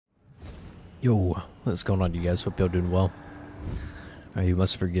Yo, what's going on, you guys? Hope y'all doing well. You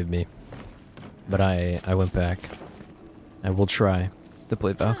must forgive me, but I went back. I will try to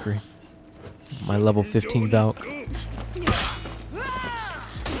play Valkyrie. My level 15 Valk.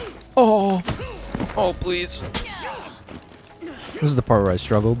 Oh! Oh, please. This is the part where I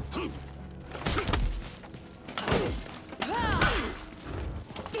struggled.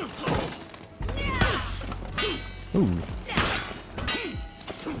 Ooh.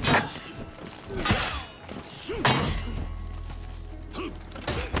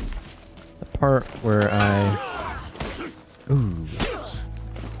 The part where I... Ooh.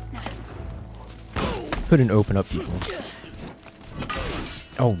 Couldn't open up people.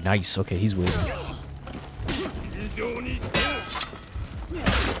 Oh, nice. Okay, he's waiting.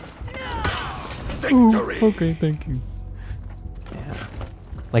 Ooh, okay, thank you. Yeah.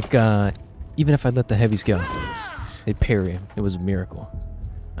 Like, even if I let the heavies go, they'd parry him. It was a miracle.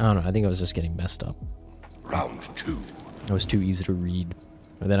 I don't know. I think I was just getting messed up. Round 2. It was too easy to read.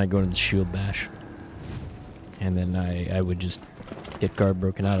 But then I go into the shield bash. And then I would just get guard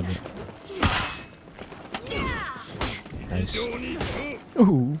broken out of it. Nice.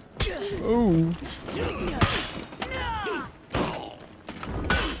 Ooh. Ooh.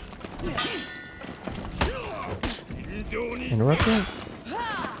 Interrupt that?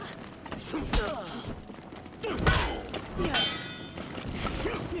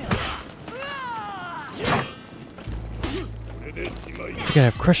 You gotta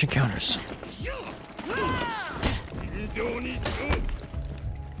have crushing counters.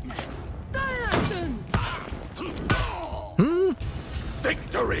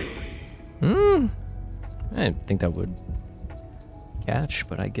 Victory! I didn't think that would catch,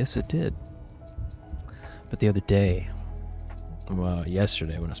 but I guess it did. But the other day, well,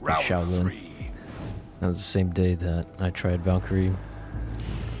 yesterday when I was playing Shaolin, that was the same day that I tried Valkyrie,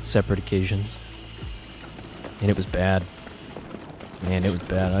 separate occasions, and it was bad. Man, it was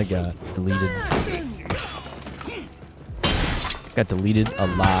bad. I got deleted. Got deleted a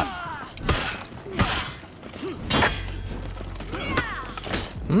lot.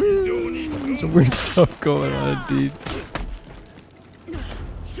 Some weird stuff going on, dude.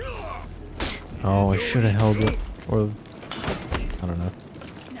 Oh, I should have held it. Or, I don't know.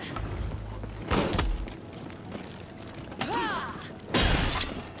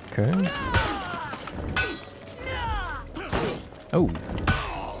 Okay. Oh.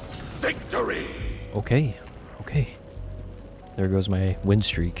 Victory! Okay. Okay. There goes my win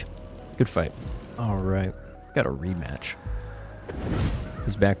streak. Good fight. Alright. Got a rematch.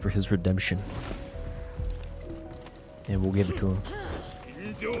 He's back for his redemption. And we'll give it to him.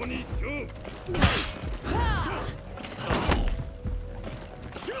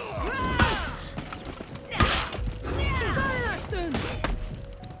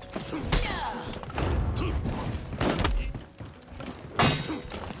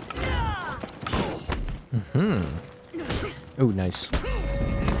 Oh, nice.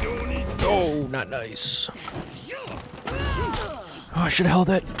 Oh, not nice. Oh, I should have held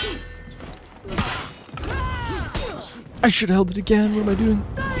that. I should have held it again. What am I doing?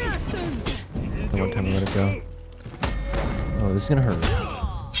 The one time I let it go. Oh, this is gonna hurt.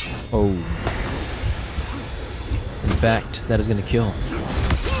 Oh. In fact, that is gonna kill.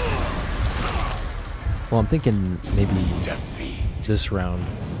 Well, I'm thinking maybe this round.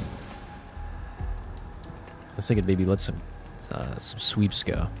 I was thinking maybe let some sweeps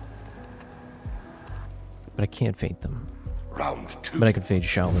go. But I can't feint them. Round 2. But I can feint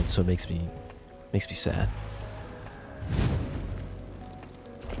Shaolin, so it makes me sad.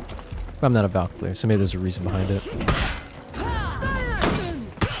 But I'm not a Valk player, so maybe there's a reason behind it.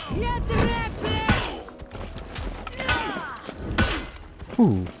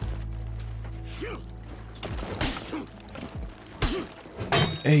 Ooh.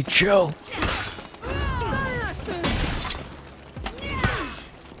 Hey, chill.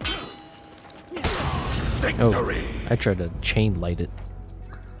 Oh, I tried to chain light it,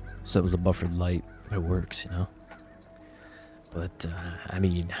 so it was a buffered light. It works, you know. But I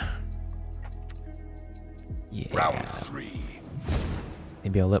mean, yeah. Round 3.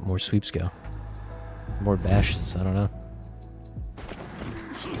 Maybe I'll let more sweeps go, more bashes. I don't know.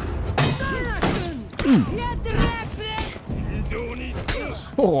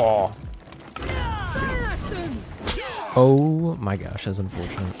 Oh. Oh my gosh, that's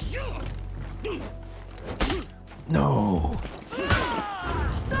unfortunate. No.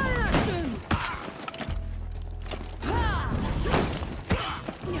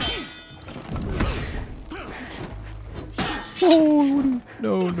 Oh,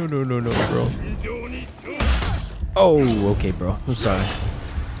 no, bro. Oh, okay, bro. I'm sorry.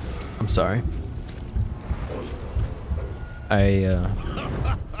 I'm sorry. I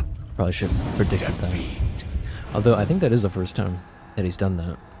probably should have predicted that. Although I think that is the first time that he's done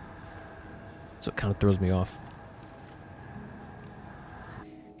that. So it kind of throws me off.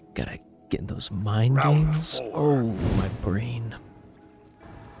 Gotta get in those mind games. Oh, my brain.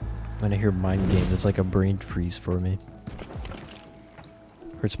 When I hear mind games, it's like a brain freeze for me.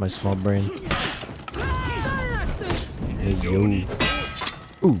 Hurts my small brain. Hey, yo.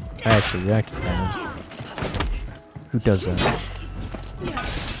 Ooh, I actually reacted to that one. Who does that?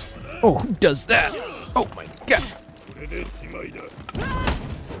 Oh, who does that? Oh my god.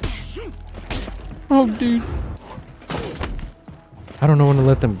 Oh, dude. I don't know when to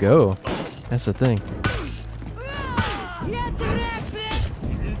let them go. That's the thing.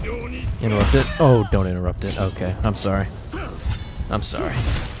 Interrupt it? Oh, don't interrupt it. Okay, I'm sorry. I'm sorry.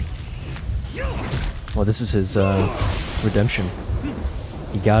 Well, this is his redemption.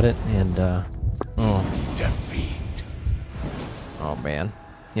 He got it, and oh. Defeat. Oh man,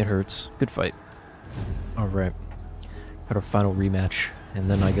 it hurts. Good fight. All right, got our final rematch,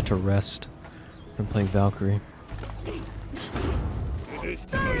 and then I get to rest from playing Valkyrie.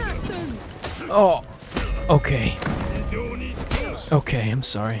 Oh, okay. Okay, I'm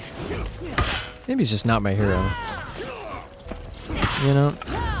sorry. Maybe he's just not my hero. You know?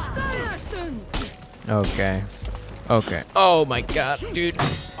 Okay. Okay. Oh my god, dude.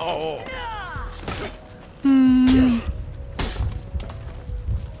 Oh.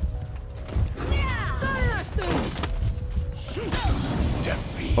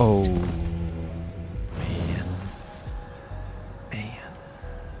 Defeat. Oh. Man. Man.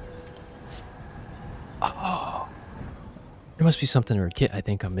 Oh. There must be something in her kit I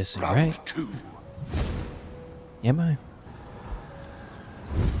think I'm missing, right? Round 2. Am I?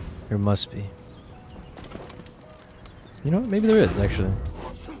 There must be. You know what? Maybe there is, actually.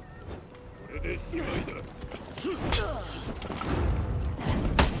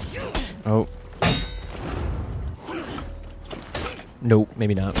 Oh. Nope,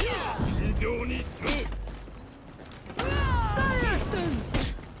 maybe not.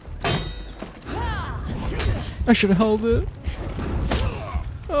 I should have held it.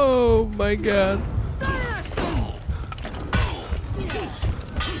 Oh my god.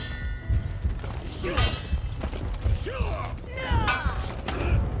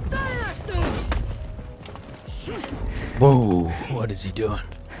 Whoa, what is he doing?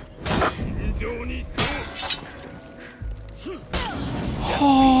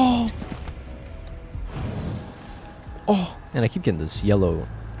 Oh! Oh! And I keep getting this yellow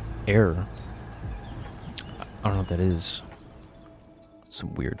air. I don't know what that is.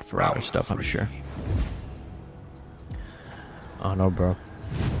 Some weird forever stuff, I'm sure. Oh no, bro.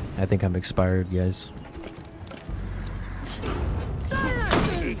 I think I'm expired, guys.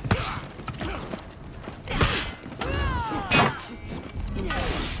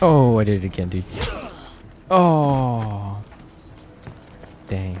 Oh, I did it again, dude. Oh.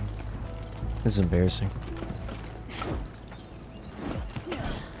 Dang. This is embarrassing.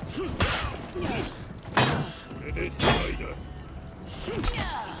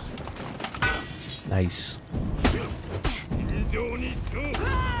 Nice.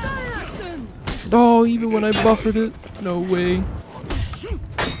 Oh, even when I buffered it? No way.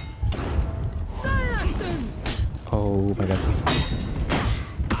 Oh my god.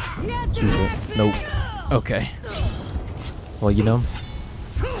 Nope. Okay. Well, you know,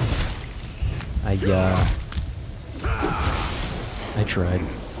 I tried.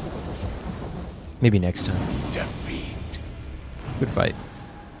 Maybe next time. Defeat. Good fight.